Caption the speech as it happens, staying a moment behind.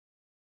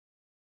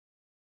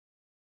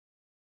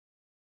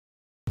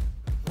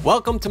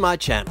Welcome to my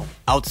channel,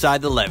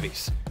 Outside the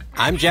Levees.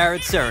 I'm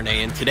Jared Serenay,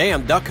 and today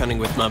I'm duck hunting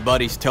with my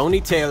buddies Tony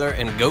Taylor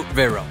and Goat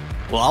Vero.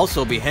 We'll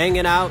also be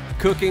hanging out,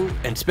 cooking,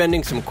 and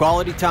spending some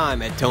quality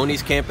time at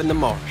Tony's camp in the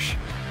marsh.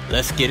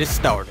 Let's get it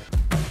started.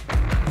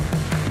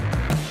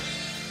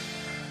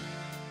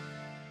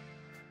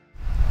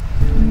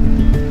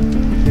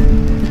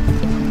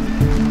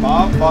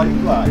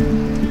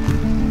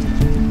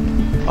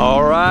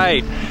 All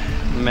right,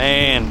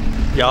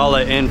 man, y'all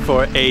are in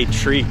for a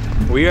treat.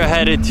 We are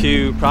headed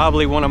to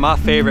probably one of my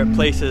favorite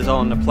places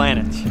on the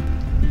planet.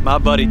 My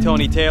buddy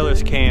Tony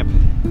Taylor's camp,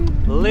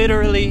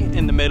 literally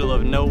in the middle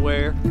of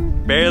nowhere,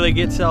 barely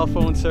get cell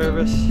phone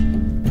service,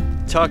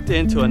 tucked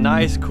into a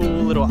nice cool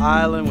little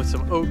island with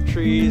some oak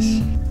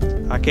trees.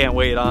 I can't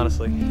wait,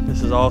 honestly.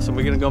 This is awesome.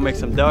 We're gonna go make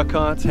some duck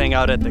hunts, hang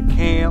out at the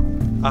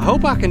camp. I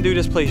hope I can do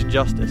this place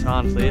justice,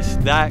 honestly. It's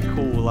that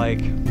cool,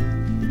 like,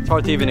 it's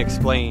hard to even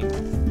explain.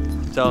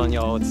 I'm telling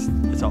y'all, it's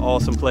an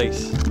awesome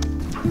place.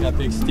 Got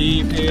Big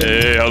Steve here.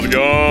 Hey, how's it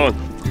going?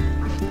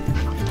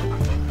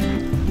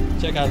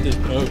 Check out this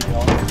boat,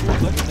 y'all.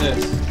 Look at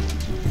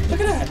this.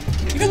 Look at that.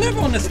 You can live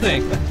on this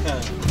thing.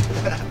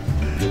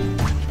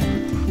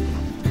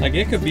 Like,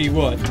 it could be,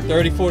 what,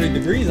 30, 40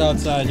 degrees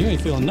outside. You ain't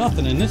feeling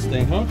nothing in this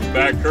thing, huh?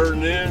 Back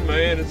curtain in,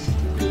 man. It's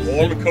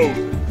warm and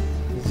cozy.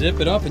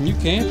 Zip it up and you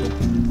camping.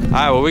 All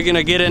right, well, we're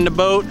gonna get in the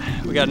boat.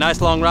 We got a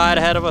nice long ride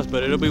ahead of us,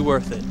 but it'll be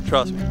worth it.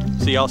 Trust me.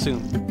 See y'all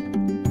soon.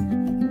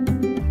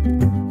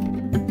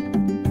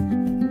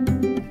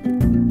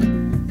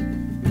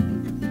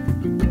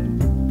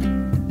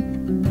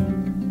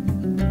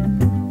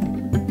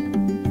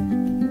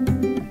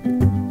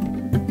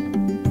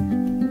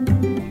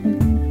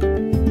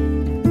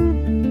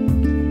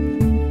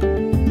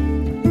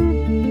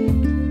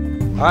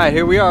 All right,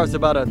 here we are. It's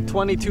about a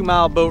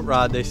 22-mile boat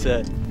ride, they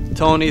said.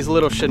 Tony's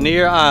little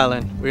Chenier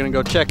Island. We're gonna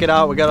go check it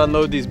out. We gotta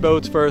unload these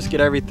boats first, get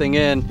everything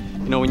in.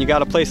 You know, when you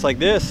got a place like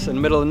this in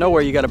the middle of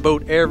nowhere, you gotta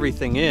boat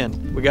everything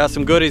in. We got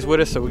some goodies with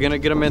us, so we're gonna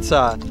get them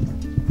inside.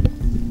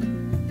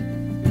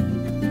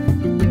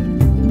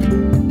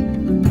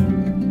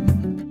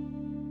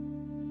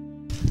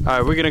 All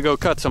right, we're gonna go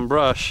cut some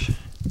brush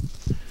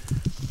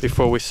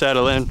before we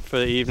settle in for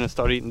the evening,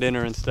 start eating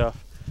dinner and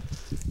stuff.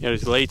 You know,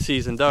 these late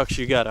season ducks,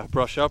 you gotta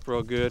brush up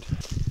real good.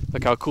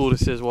 Look how cool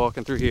this is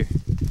walking through here.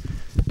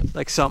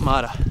 Like something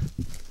out of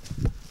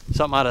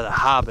The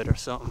Hobbit or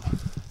something.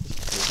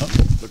 Oh,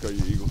 look at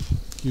your eagles.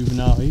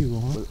 Juvenile eagle,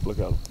 huh? Look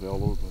at them. They're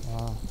all over the place.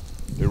 Wow.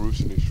 They're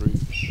roosting these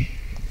trees.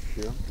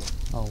 Here.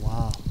 Oh,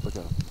 wow. Look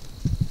at them.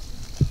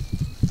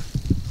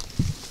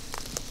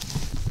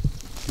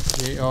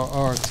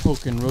 J.R.R.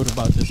 Tolkien wrote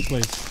about this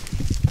place.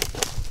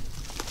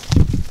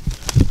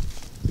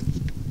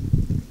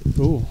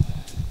 Cool.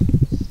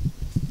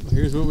 Well,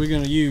 here's what we're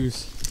gonna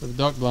use for the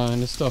duck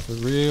blind. This stuff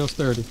is real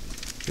sturdy.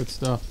 Good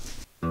stuff.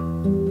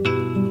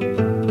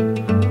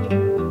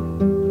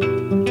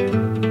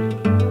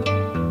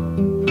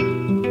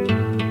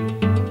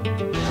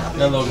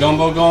 Got a little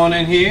gumbo going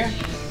in here.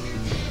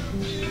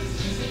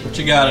 What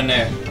you got in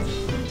there?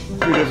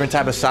 2 different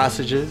type of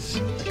sausages,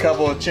 a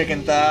couple of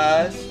chicken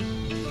thighs.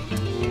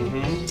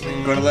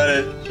 Gonna let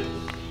it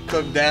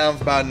cook down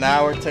for about an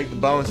hour, take the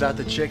bones out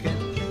the chicken,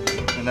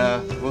 and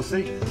we'll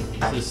see.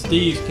 This is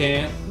Steve's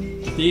camp.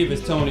 Steve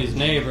is Tony's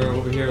neighbor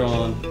over here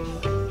on,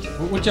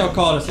 what y'all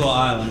call this little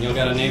island? Y'all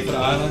got a name for the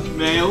island?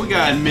 Man, we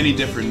got many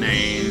different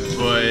names,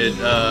 but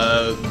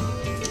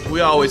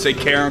we always say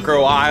Karen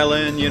Crow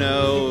Island, you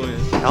know.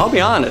 I'll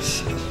be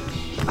honest,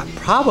 I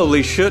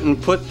probably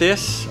shouldn't put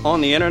this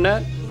on the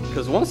internet,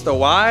 because once the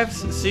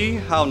wives see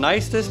how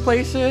nice this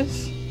place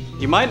is,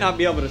 you might not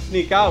be able to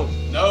sneak out.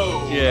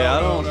 No. Yeah,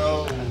 no, I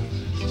don't.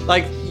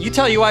 Like, you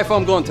tell your wife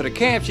I'm going to the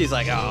camp, she's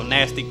like, oh,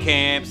 nasty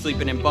camp,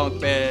 sleeping in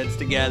bunk beds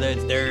together,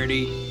 it's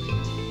dirty.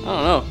 I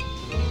don't know.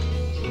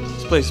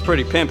 This place is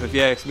pretty pimp if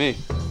you ask me.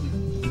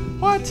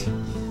 What?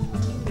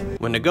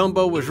 When the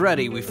gumbo was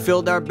ready, we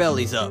filled our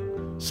bellies up,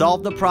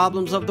 solved the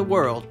problems of the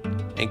world,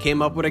 and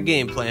came up with a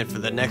game plan for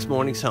the next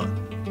morning's hunt.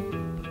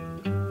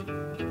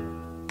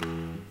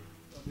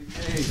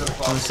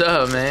 What's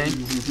up, man?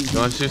 You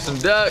want to shoot some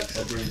ducks?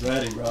 He's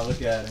ready, bro.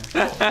 Look at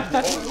him.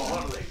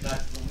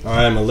 All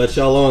right, I'm gonna let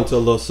y'all on to a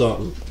little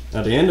something.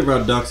 Now, the end of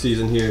our duck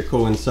season here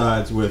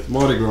coincides with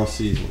Mardi Gras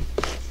season.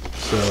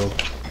 So,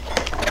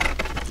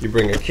 you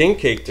bring a king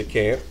cake to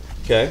camp,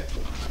 okay?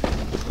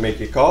 Make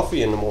your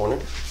coffee in the morning.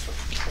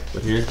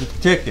 But here's the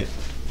ticket.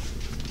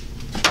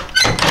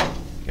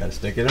 You gotta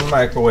stick it in the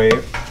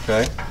microwave,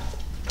 okay?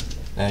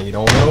 Now, you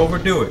don't want to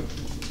overdo it.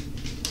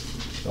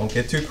 Don't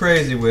get too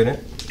crazy with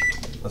it.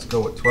 Let's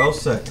go with 12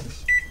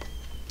 seconds.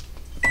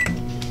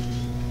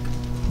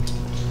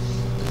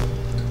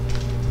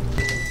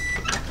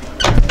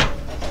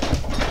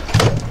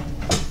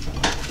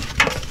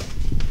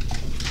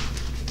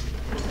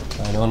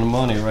 Right on the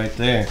money right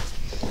there.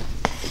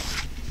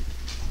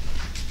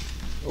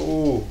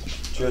 Ooh,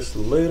 just a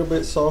little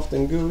bit soft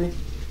and gooey.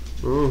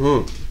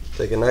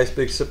 Take a nice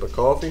big sip of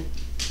coffee.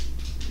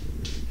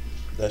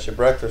 That's your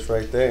breakfast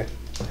right there.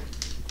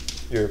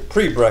 Your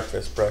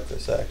pre-breakfast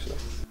breakfast, actually.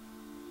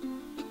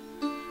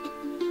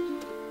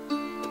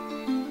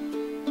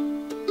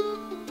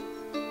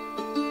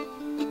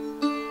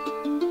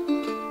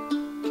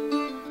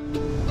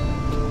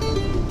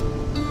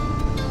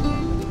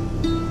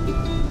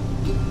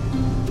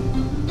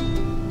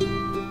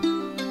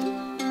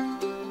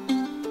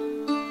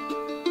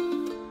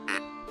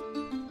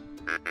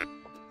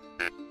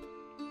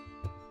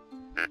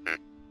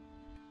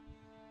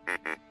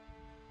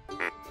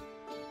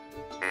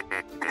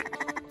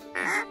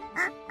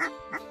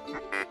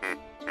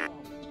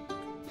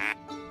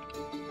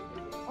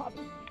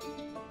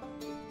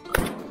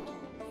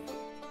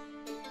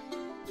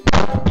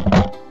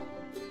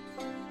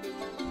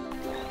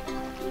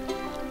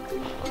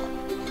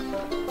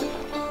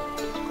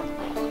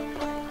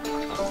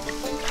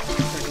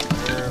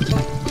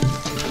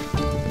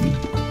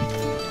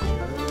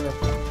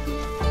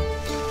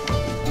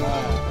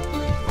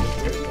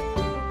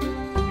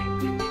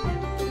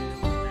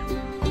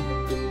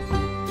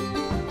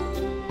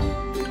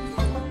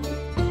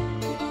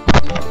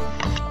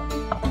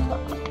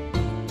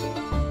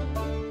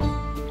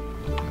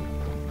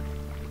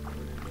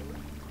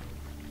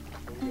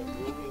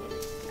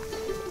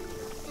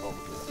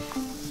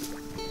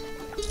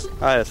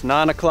 All right, it's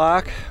 9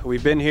 o'clock.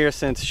 We've been here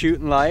since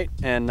shooting light,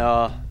 and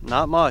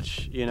not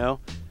much, you know.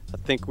 I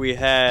think we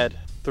had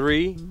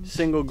 3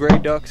 single gray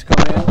ducks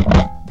come in.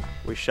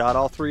 We shot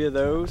all 3 of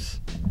those,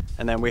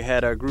 and then we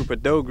had a group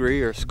of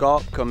dogri or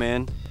scaup come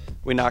in.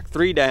 We knocked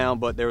 3 down,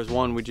 but there was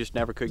one we just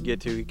never could get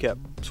to. He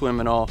kept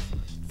swimming off.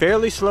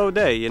 Fairly slow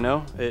day, you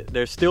know.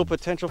 There's still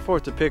potential for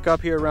it to pick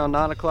up here around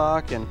 9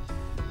 o'clock and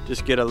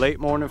just get a late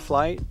morning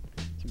flight.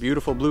 It's a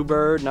beautiful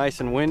bluebird,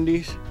 nice and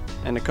windy,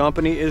 and the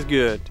company is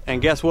good.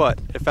 And guess what?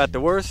 If at the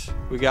worst,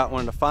 we got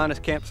one of the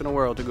finest camps in the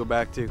world to go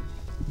back to. You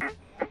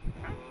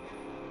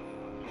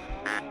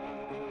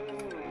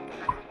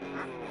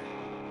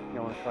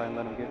want to try and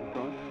let him get in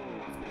front?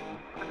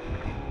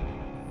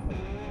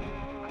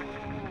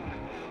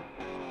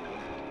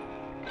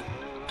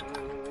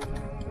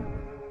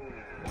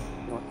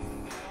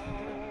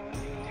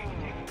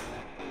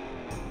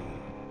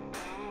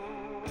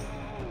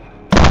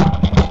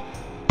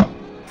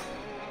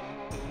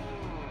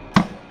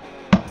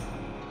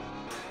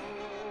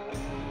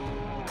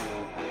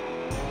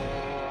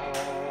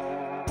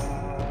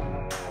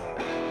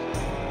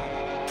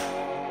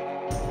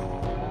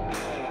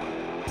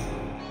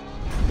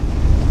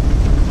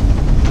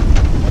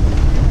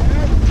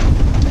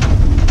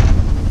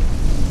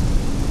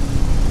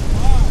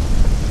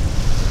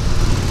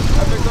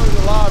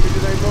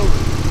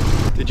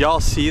 Did y'all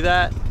see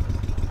that?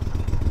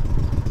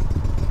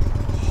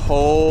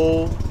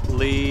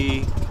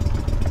 Holy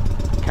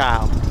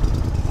cow.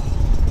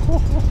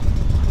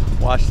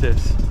 Watch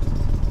this.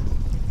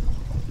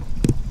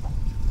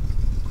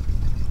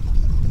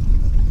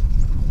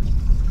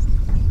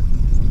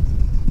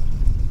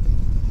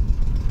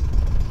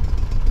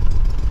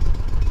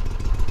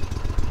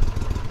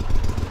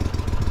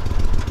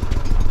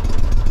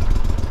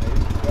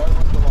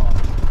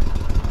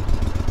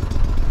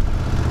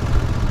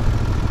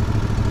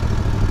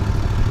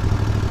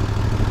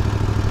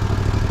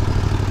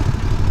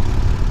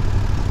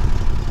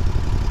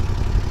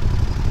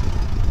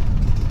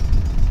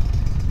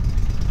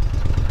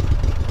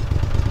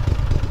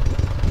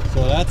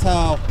 That's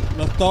how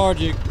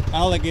lethargic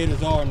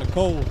alligators are in the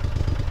cold.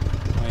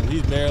 I mean,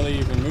 he's barely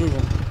even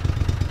moving.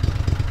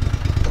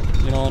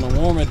 You know, on a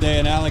warmer day,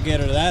 an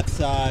alligator that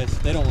size,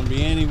 they don't want to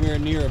be anywhere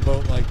near a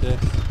boat like this.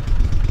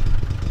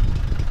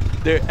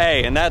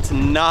 Hey, and that's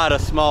not a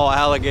small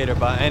alligator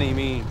by any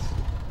means.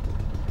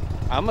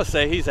 I'm gonna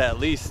say he's at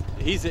least,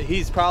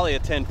 he's probably a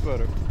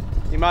 10-footer.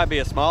 He might be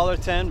a smaller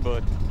 10,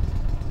 but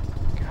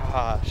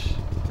gosh.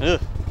 Ugh.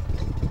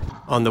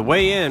 On the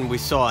way in, we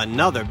saw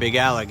another big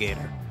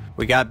alligator.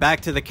 We got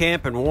back to the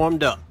camp and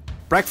warmed up.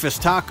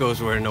 Breakfast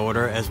tacos were in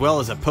order, as well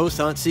as a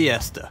post-hunt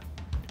siesta.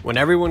 When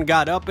everyone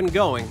got up and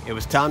going, it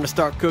was time to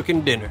start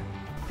cooking dinner.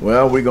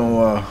 Well, we're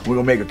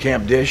gonna make a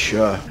camp dish.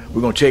 We're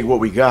gonna take what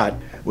we got,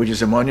 which is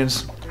some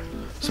onions,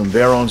 some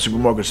Veron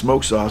supermarket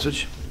smoked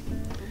sausage,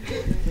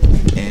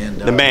 and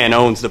the man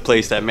owns the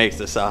place that makes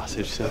the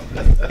sausage. So.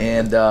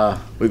 And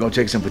we're gonna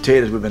take some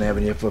potatoes we've been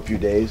having here for a few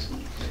days,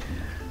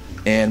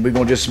 and we're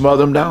gonna just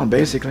smother them down,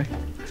 basically.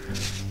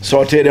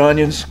 Saute the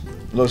onions,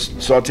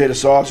 saute the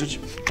sausage,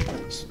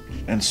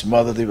 and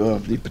smother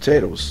the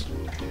potatoes.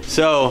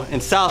 So in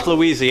South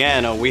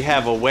Louisiana, we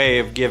have a way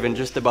of giving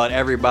just about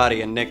everybody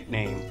a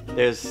nickname.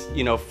 There's,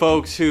 you know,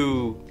 folks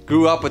who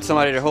grew up with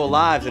somebody their whole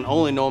lives and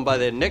only know them by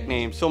their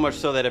nickname, so much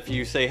so that if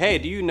you say, hey,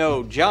 do you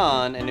know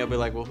John? And they'll be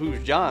like, well,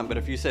 who's John? But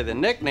if you say the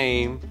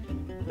nickname,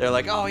 they're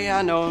like, oh yeah,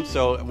 I know him.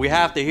 So we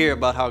have to hear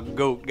about how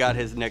Goat got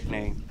his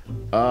nickname.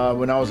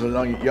 When I was a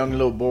young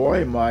little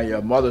boy, my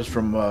mother's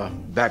from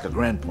back of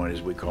Grand Point,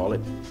 as we call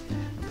it,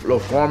 a little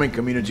farming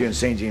community in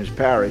St. James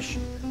Parish.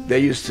 They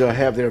used to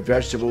have their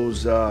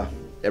vegetables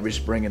every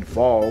spring and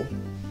fall,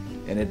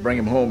 and they'd bring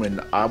them home, and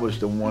I was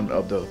the one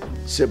of the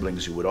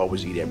siblings who would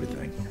always eat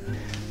everything.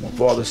 My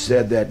father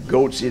said that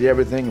goats eat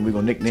everything, and we're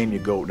gonna nickname you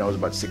Goat, and I was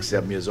about 6,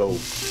 7 years old.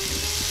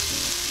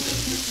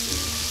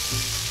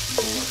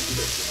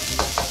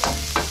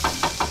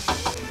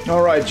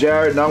 All right,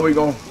 Jared, now we're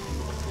gonna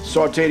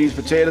saute these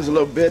potatoes a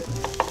little bit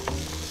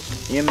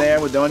in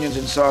there with the onions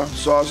and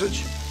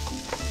sausage.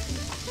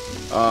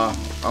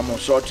 I'm gonna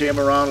saute them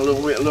around a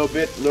little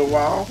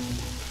while.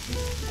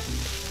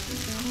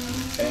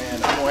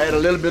 And I'm gonna add a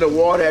little bit of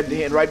water at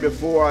the end, right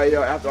before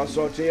after I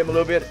saute them a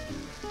little bit.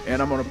 And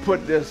I'm gonna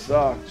put this,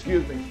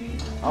 excuse me,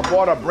 I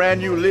bought a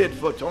brand new lid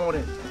for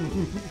Tony.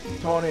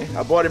 Tony,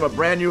 I bought him a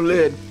brand new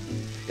lid.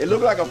 It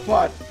looked like a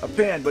pot, a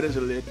pan, but it's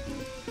a lid.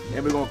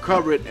 And we're gonna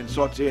cover it and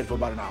saute it for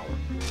about an hour.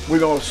 We're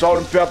gonna salt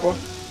and pepper,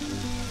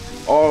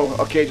 or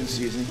Cajun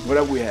seasoning,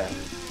 whatever we have.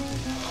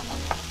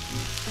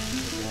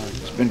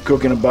 It's been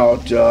cooking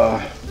about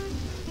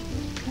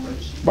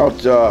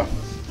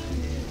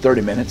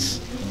 30 minutes.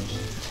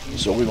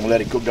 So we're gonna let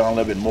it cook down a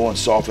little bit more and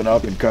soften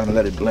up and kind of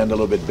let it blend a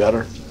little bit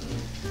better.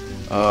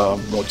 I'm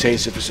gonna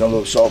taste it for some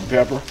little salt and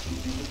pepper,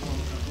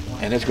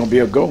 and it's gonna be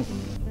a go.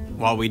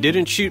 While we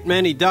didn't shoot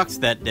many ducks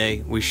that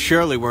day, we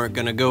surely weren't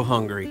gonna go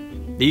hungry.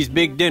 These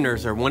big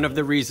dinners are one of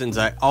the reasons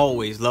I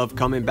always love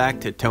coming back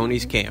to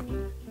Tony's camp.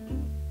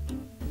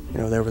 You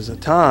know, there was a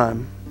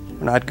time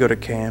when I'd go to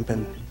camp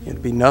and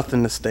It'd be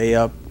nothing to stay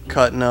up,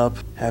 cutting up,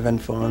 having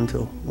fun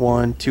till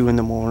 1, 2 in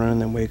the morning,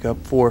 and then wake up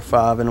 4 or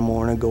 5 in the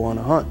morning and go on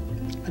a hunt.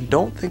 I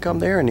don't think I'm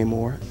there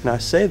anymore, and I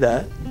say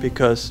that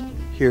because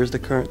here's the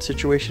current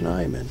situation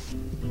I am in.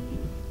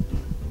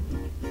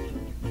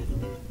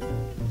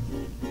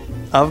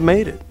 I've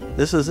made it.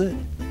 This is it.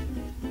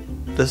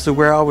 This is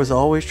where I was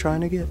always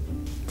trying to get.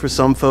 For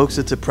some folks,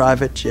 it's a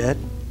private jet,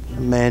 a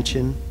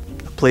mansion,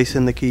 a place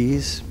in the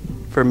Keys.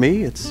 For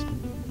me, it's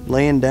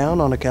laying down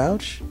on a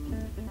couch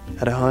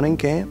at a hunting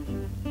camp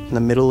in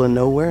the middle of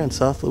nowhere in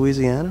South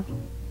Louisiana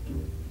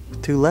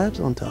with 2 labs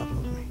on top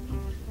of me.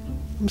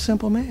 I'm a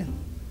simple man.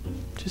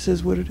 Just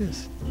is what it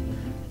is.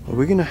 Well,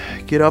 we're gonna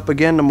get up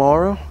again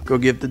tomorrow, go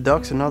give the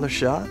ducks another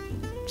shot.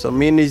 So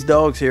me and these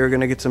dogs here are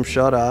gonna get some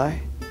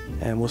shut-eye,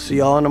 and we'll see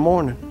y'all in the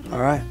morning.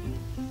 All right.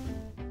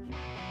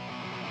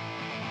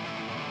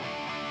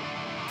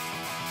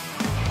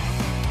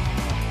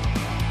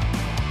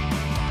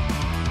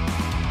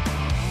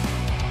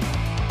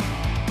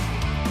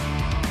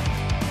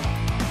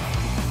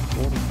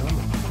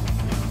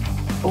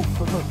 Oh,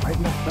 look,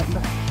 right back, right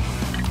back.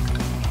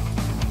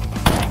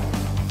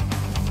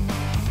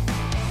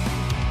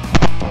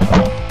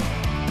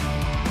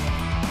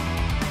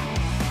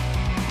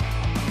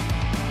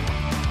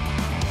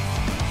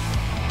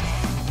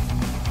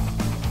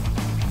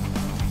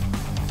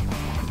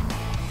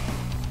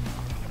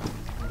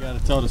 You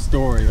gotta tell the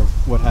story of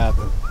what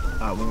happened.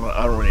 I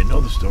don't really know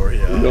the story.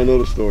 He don't know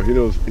the story. He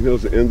knows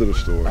the end of the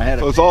story. I had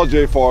So it's all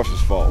Jay Forrest's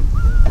fault.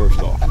 First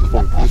off,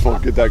 just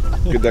want to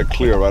get that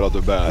clear right off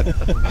the bat.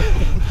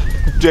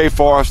 Jay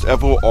Forrest,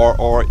 Forrest.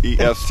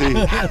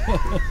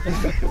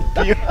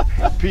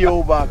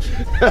 P.O. Box.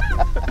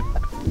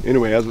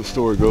 Anyway, as the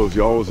story goes,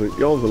 y'all was in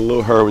a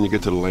little hurry when you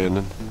get to the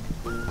landing.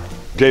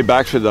 Jay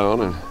backs it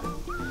down, and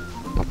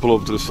I pull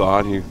over to the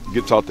side. He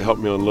gets out to help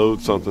me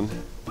unload something.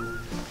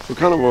 So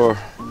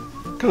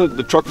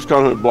the truck was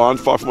kind of in a blind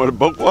spot from where the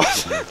boat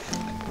was.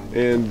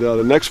 And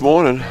the next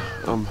morning,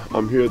 I'm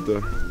here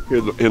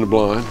in the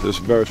blind, this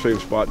very same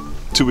spot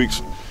 2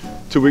 weeks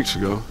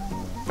ago.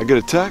 I get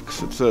a text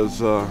that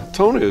says,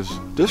 "Tony, is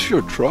this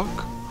your truck?"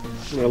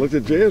 And I looked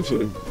at Jay and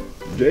said,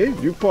 "Jay,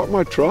 you parked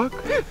my truck?"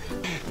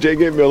 Jay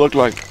gave me a look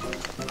like,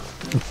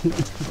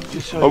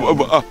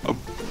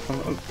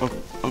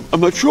 I'm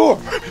not sure.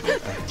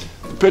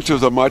 The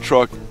pictures of my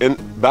truck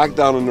back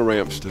down in the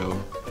ramp still,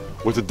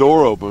 with the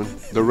door open,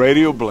 the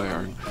radio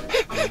blaring.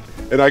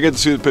 And I get to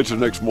see the picture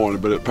the next morning,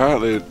 but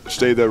apparently it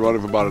stayed there running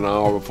for about an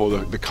hour before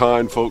the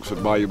kind folks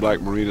at Bayou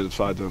Black Marina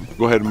decided to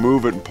go ahead and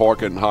move it and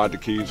park it and hide the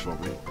keys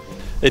from me.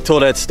 They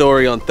told that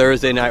story on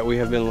Thursday night. We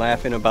have been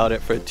laughing about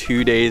it for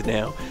 2 days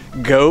now.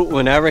 Goat,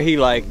 whenever he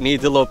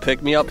needs a little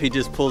pick-me-up, he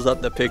just pulls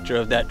up the picture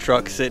of that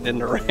truck sitting in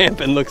the ramp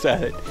and looks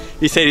at it.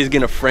 He said he's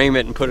gonna frame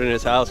it and put it in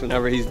his house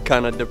whenever he's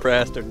kind of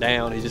depressed or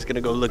down. He's just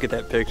gonna go look at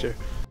that picture.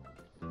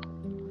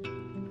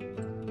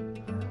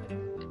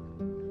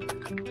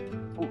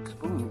 Oh,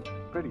 spoon.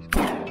 Pretty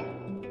spoon.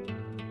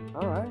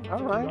 All right,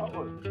 all right.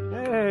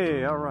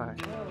 Hey, all right.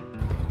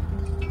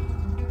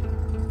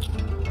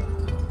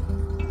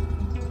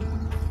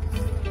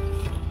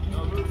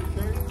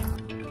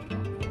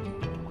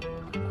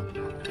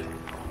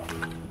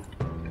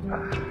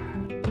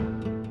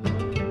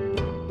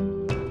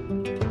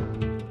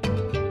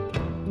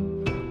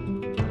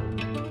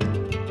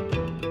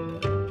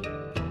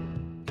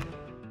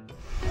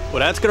 Well,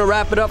 that's gonna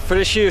wrap it up for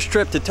this year's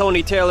trip to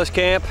Tony Taylor's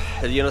camp.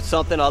 You know,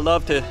 something I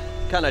love to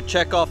kind of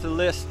check off the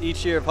list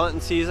each year of hunting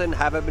season.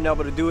 Haven't been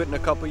able to do it in a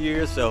couple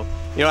years, so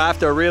you know,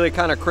 after a really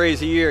kind of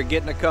crazy year,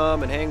 getting to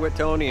come and hang with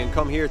Tony and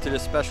come here to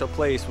this special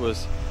place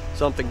was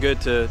something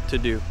good to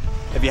do.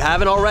 If you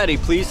haven't already,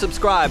 please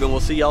subscribe, and we'll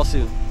see y'all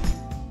soon.